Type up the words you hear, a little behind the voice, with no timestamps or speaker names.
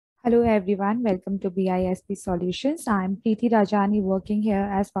Hello everyone, welcome to BISP Solutions. I'm Preeti Rajani working here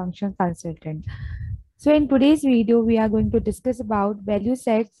as function consultant. So in today's video, we are going to discuss about value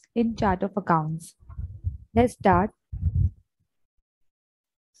sets in chart of accounts. Let's start.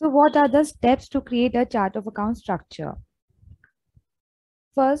 So what are the steps to create a chart of account structure?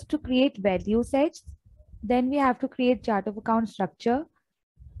 First, to create value sets, then we have to create chart of account structure,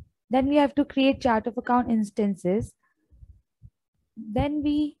 then we have to create chart of account instances, then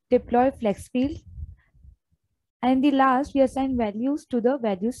we deploy flex field, and in the last, we assign values to the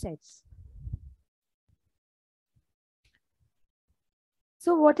value sets.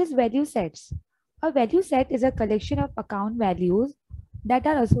 So what is value sets? A value set is a collection of account values that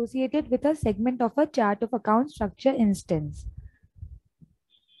are associated with a segment of a chart of account structure instance.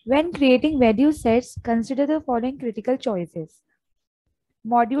 When creating value sets, consider the following critical choices: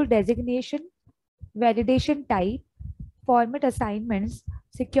 module designation, validation type, format assignments,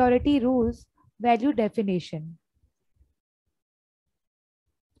 security rules, value definition.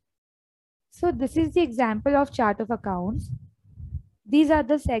 So this is the example of chart of accounts. These are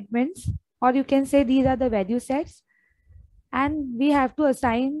the segments, or you can say these are the value sets, and we have to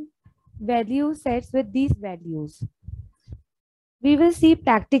assign value sets with these values. We will see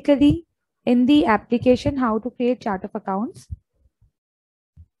practically in the application how to create chart of accounts.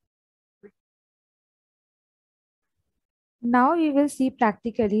 Now we will see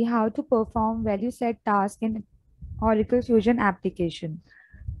practically how to perform value set task in Oracle Fusion application.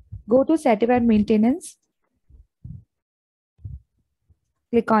 Go to setup and maintenance,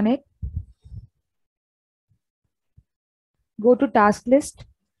 click on it, go to task list,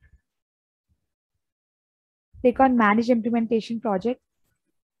 click on manage implementation project,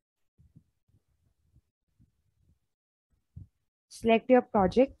 select your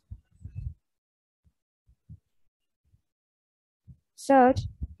project, search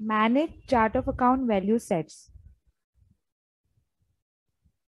manage chart of account value sets.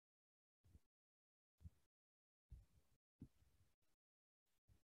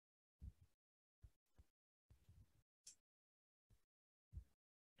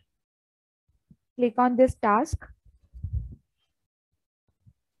 Click on this task,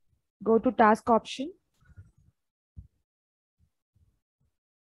 go to task option,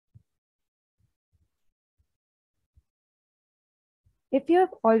 if you have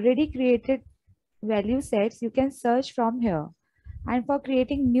already created value sets, you can search from here. And for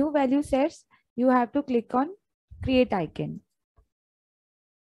creating new value sets, you have to click on create icon.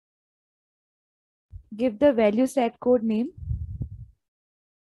 Give the value set code name.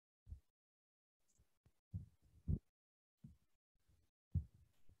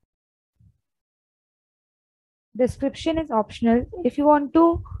 Description is optional. If you want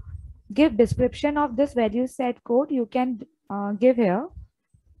to give description of this value set code, you can give here.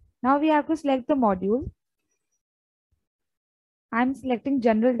 Now we have to select the module. I'm selecting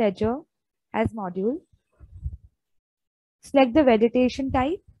general ledger as module. Select the validation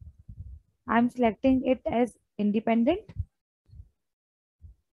type. I'm selecting it as independent.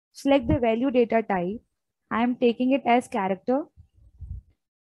 Select the value data type. I am taking it as character.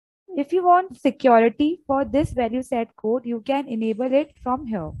 If you want security for this value set code, you can enable it from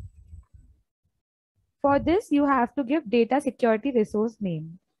here. For this, you have to give data security resource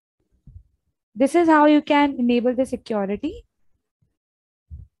name. This is how you can enable the security.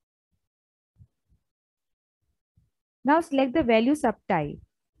 Now select the value subtype.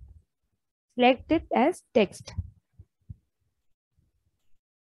 Select it as text.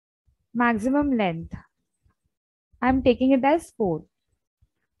 Maximum length. I'm taking it as 4.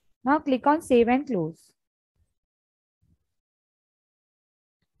 Now click on save and close.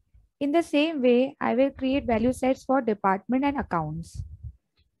 In the same way, I will create value sets for department and accounts.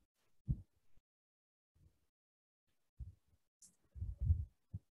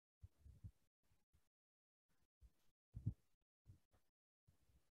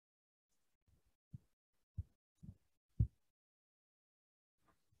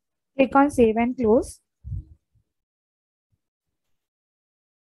 Click on save and close.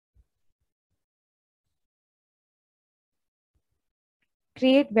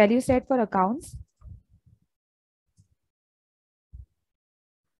 Create value set for accounts.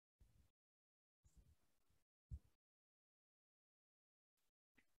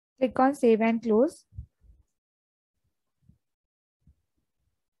 Click on save and close.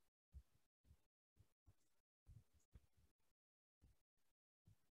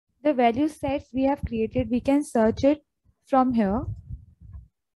 The value sets we have created, we can search it from here.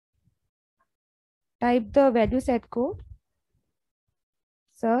 Type the value set code.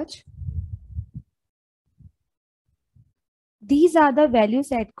 Search. These are the value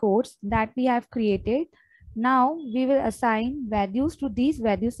set codes that we have created. Now we will assign values to these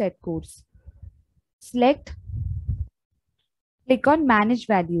value set codes. Select, click on manage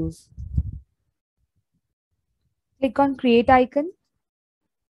values. Click on create icon.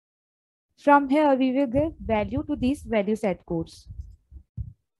 From here, we will give value to these value set codes.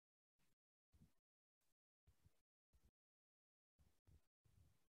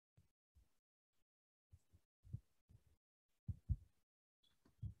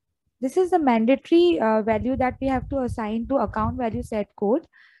 This is the mandatory value that we have to assign to account value set code.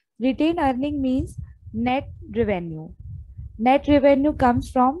 Retained earning means net revenue. Net revenue comes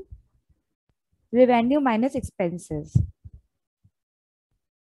from revenue minus expenses.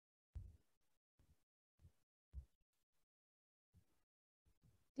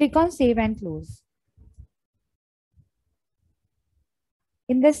 Click on save and close.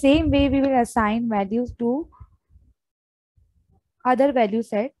 In the same way, we will assign values to other value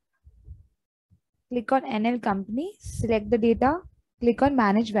set. Click on NL company, select the data, click on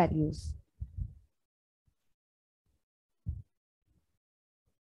manage values.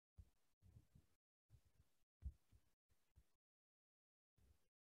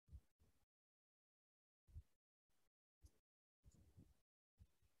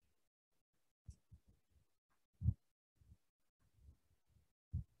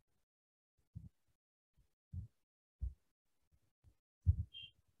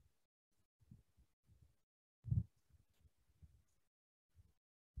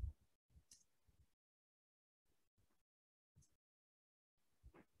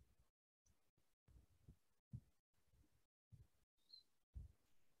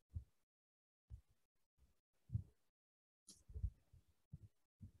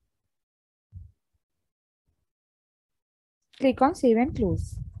 Click on save and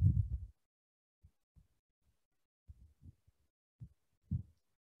close.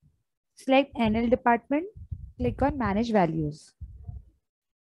 Select NL department, click on manage values.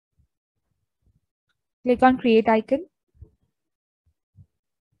 Click on create icon.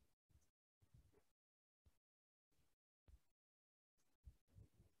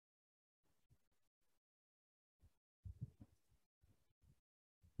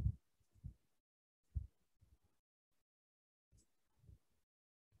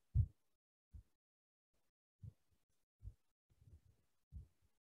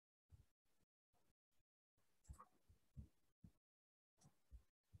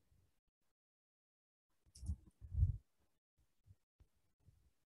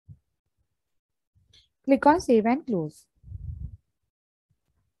 Click on save and close.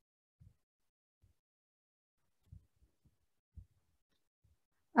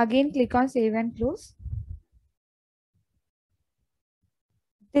 Again, click on save and close.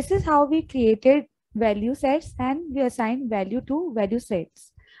 This is how we created value sets and we assigned value to value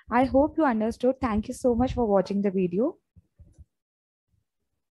sets. I hope you understood. Thank you so much for watching the video.